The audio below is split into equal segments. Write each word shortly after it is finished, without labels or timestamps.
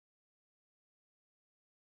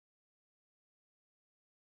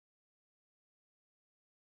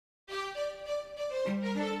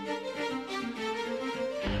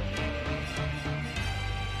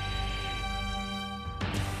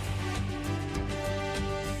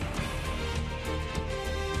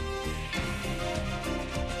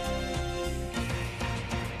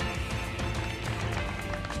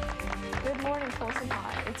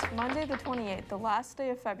Monday the 28th, the last day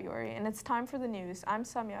of February, and it's time for the news. I'm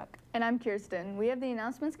Samyuk. And I'm Kirsten. We have the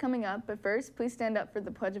announcements coming up, but first, please stand up for the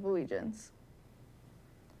Pledge of Allegiance.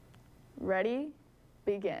 Ready?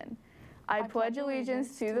 Begin. I pledge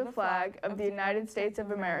allegiance to the flag of the United States of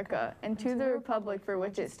America and to the republic for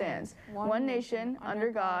which it stands, one nation, under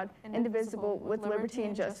God, indivisible, with liberty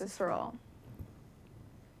and justice for all.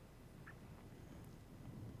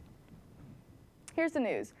 Here's the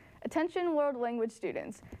news. Attention world language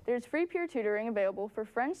students. There's free peer tutoring available for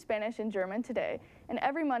French, Spanish, and German today and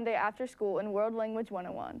every Monday after school in World Language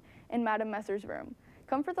 101 in Madam Messer's room.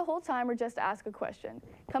 Come for the whole time or just ask a question.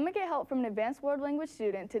 Come and get help from an advanced world language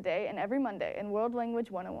student today and every Monday in World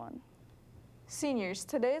Language 101. Seniors,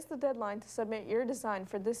 today is the deadline to submit your design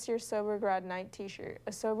for this year's Sober Grad Night t-shirt.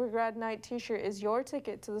 A Sober Grad Night t-shirt is your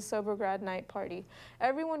ticket to the Sober Grad Night party.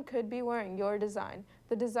 Everyone could be wearing your design.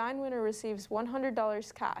 The design winner receives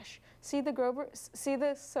 $100 cash. See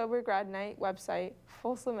the Sober Grad Night website,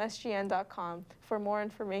 folsomsgn.com, for more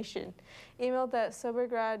information. Email the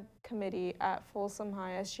sobergradcommittee at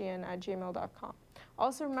folsomhighsgn@gmail.com.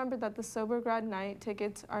 Also remember that the Sober Grad Night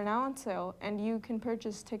tickets are now on sale, and you can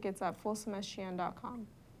purchase tickets at folsomsgn.com.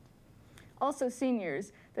 Also,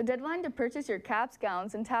 seniors, the deadline to purchase your caps,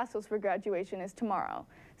 gowns, and tassels for graduation is tomorrow.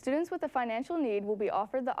 Students with a financial need will be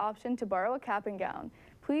offered the option to borrow a cap and gown.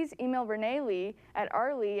 Please email Renee Lee at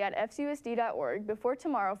rlee@fcusd.org before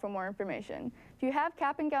tomorrow for more information. If you have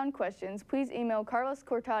cap and gown questions, please email Carlos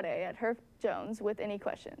Cortade at Herf Jones with any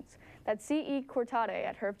questions. That's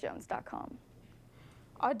cecortade@herfjones.com.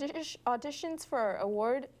 Auditions for our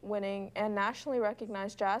award-winning and nationally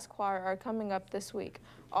recognized jazz choir are coming up this week.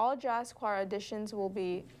 All jazz choir auditions will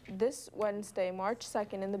be this Wednesday, March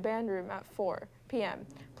 2nd in the band room at 4 p.m.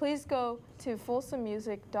 Please go to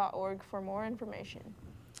folsommusic.org for more information.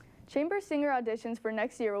 Chamber singer auditions for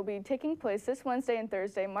next year will be taking place this Wednesday and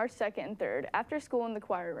Thursday, March 2nd and 3rd, after school in the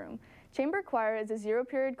choir room. Chamber choir is a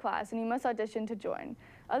zero-period class, and you must audition to join.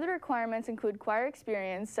 Other requirements include choir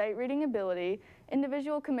experience, sight reading ability,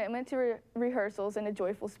 individual commitment to rehearsals, and a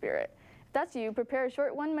joyful spirit. If that's you, prepare a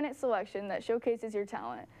short 1-minute selection that showcases your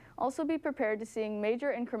talent. Also be prepared to sing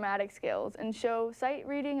major and chromatic scales and show sight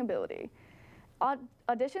reading ability.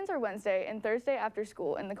 Auditions are Wednesday and Thursday after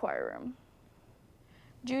school in the choir room.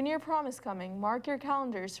 Junior prom is coming. Mark your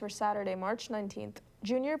calendars for Saturday, March 19th.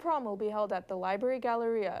 Junior prom will be held at the Library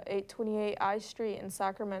Galleria, 828 I Street in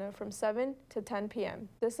Sacramento from 7 to 10 p.m.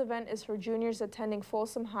 This event is for juniors attending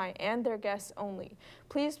Folsom High and their guests only.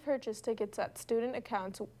 Please purchase tickets at student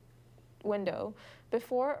accounts window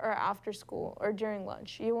before or after school or during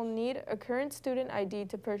lunch. You will need a current student ID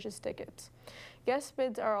to purchase tickets. Guest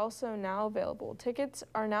bids are also now available. Tickets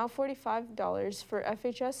are now $45 for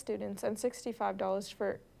FHS students and $65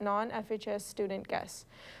 for non-FHS student guests.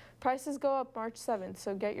 Prices go up March 7th,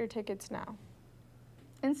 so get your tickets now.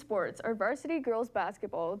 In sports, our varsity girls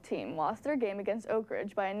basketball team lost their game against Oak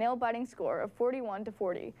Ridge by a nail-biting score of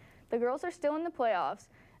 41-40. The girls are still in the playoffs,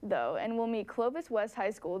 though, and will meet Clovis West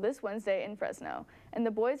High School this Wednesday in Fresno, and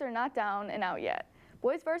the boys are not down and out yet.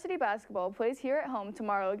 Boys varsity basketball plays here at home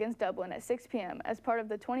tomorrow against Dublin at 6 p.m. as part of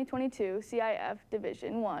the 2022 CIF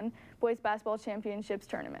Division I Boys Basketball Championships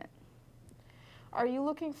Tournament. Are you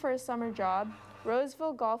looking for a summer job?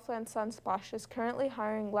 Roseville Golfland Sunsplash is currently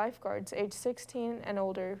hiring lifeguards age 16 and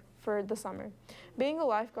older for the summer. Being a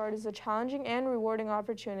lifeguard is a challenging and rewarding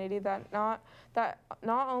opportunity that not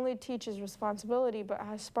only teaches responsibility but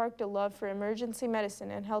has sparked a love for emergency medicine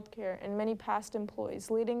and healthcare in many past employees,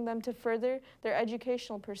 leading them to further their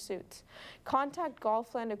educational pursuits. Contact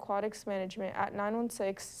Golfland Aquatics Management at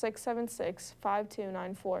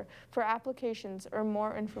 916-676-5294 for applications or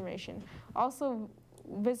more information. Also,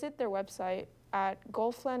 visit their website at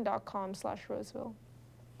golfland.com/Roseville.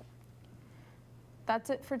 That's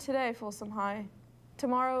it for today, Folsom High.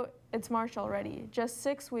 Tomorrow, it's March already. Just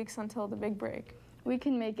 6 weeks until the big break. We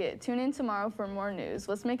can make it. Tune in tomorrow for more news.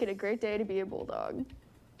 Let's make it a great day to be a Bulldog.